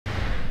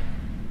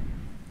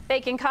They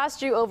can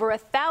cost you over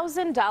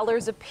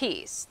 $1,000 a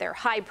piece. Their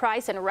high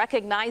price and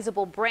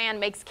recognizable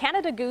brand makes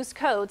Canada Goose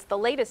coats the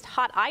latest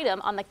hot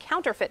item on the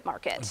counterfeit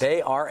market.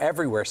 They are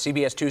everywhere.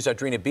 CBS 2's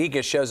Audrina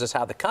Bigos shows us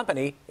how the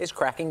company is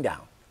cracking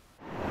down.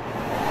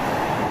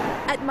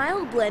 At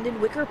Mild Blend in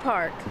Wicker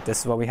Park,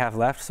 this is what we have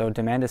left, so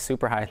demand is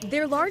super high.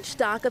 Their large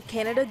stock of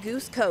Canada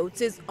Goose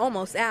coats is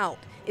almost out.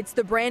 It's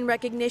the brand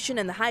recognition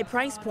and the high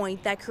price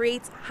point that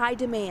creates high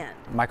demand.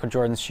 Michael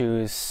Jordan's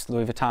shoes,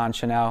 Louis Vuitton,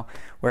 Chanel,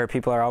 where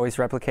people are always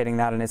replicating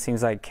that, and it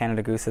seems like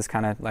Canada Goose has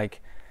kind of like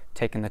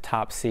taken the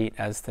top seat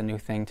as the new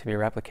thing to be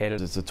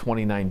replicated. It's a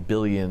 $29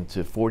 billion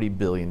to $40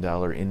 billion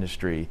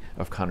industry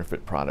of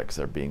counterfeit products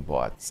that are being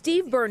bought.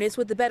 Steve Burness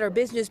with the Better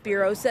Business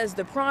Bureau says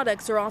the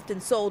products are often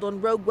sold on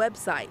rogue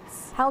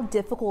websites. How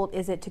difficult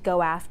is it to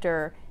go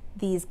after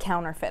these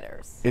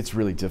counterfeiters? It's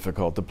really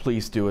difficult. The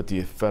police do it,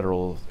 the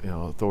federal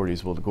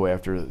authorities will go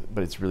after it,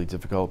 but it's really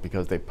difficult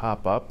because they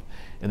pop up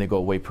and they go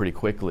away pretty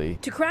quickly.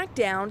 To crack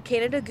down,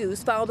 Canada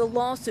Goose filed a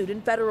lawsuit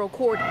in federal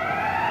court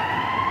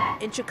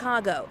in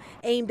Chicago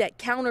aimed at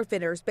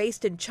counterfeiters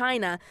based in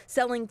China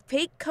selling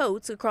fake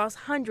coats across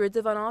hundreds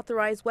of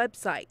unauthorized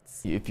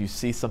websites. If you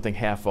see something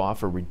half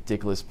off or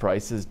ridiculous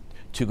prices,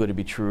 too good to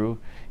be true,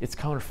 it's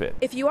counterfeit.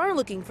 If you are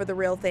looking for the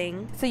real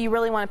thing, so you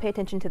really want to pay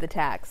attention to the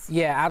tags.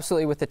 Yeah,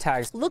 absolutely, with the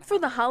tags. Look for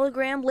the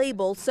hologram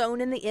label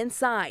sewn in the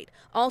inside.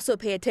 Also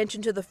pay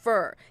attention to the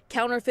fur.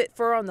 Counterfeit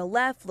fur on the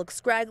left looks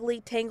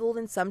scraggly, tangled,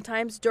 and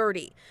sometimes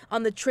dirty.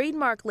 On the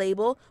trademark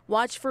label,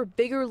 watch for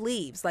bigger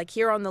leaves like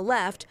here on the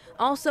left.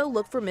 Also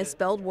look for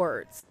misspelled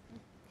words.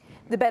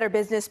 The Better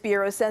Business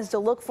Bureau says to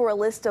look for a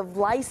list of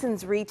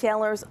licensed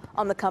retailers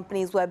on the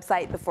company's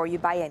website before you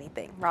buy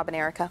anything. Rob and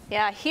Erica.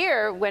 Yeah,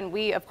 here, when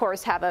we, of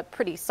course, have a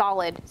pretty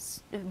solid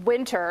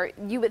winter,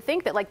 you would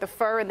think that like the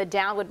fur and the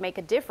down would make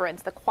a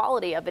difference, the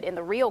quality of it in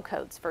the real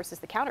coats versus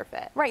the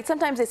counterfeit. Right.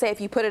 Sometimes they say if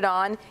you put it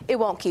on, it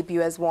won't keep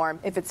you as warm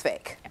if it's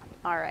fake. Yeah.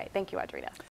 All right. Thank you, Audrina.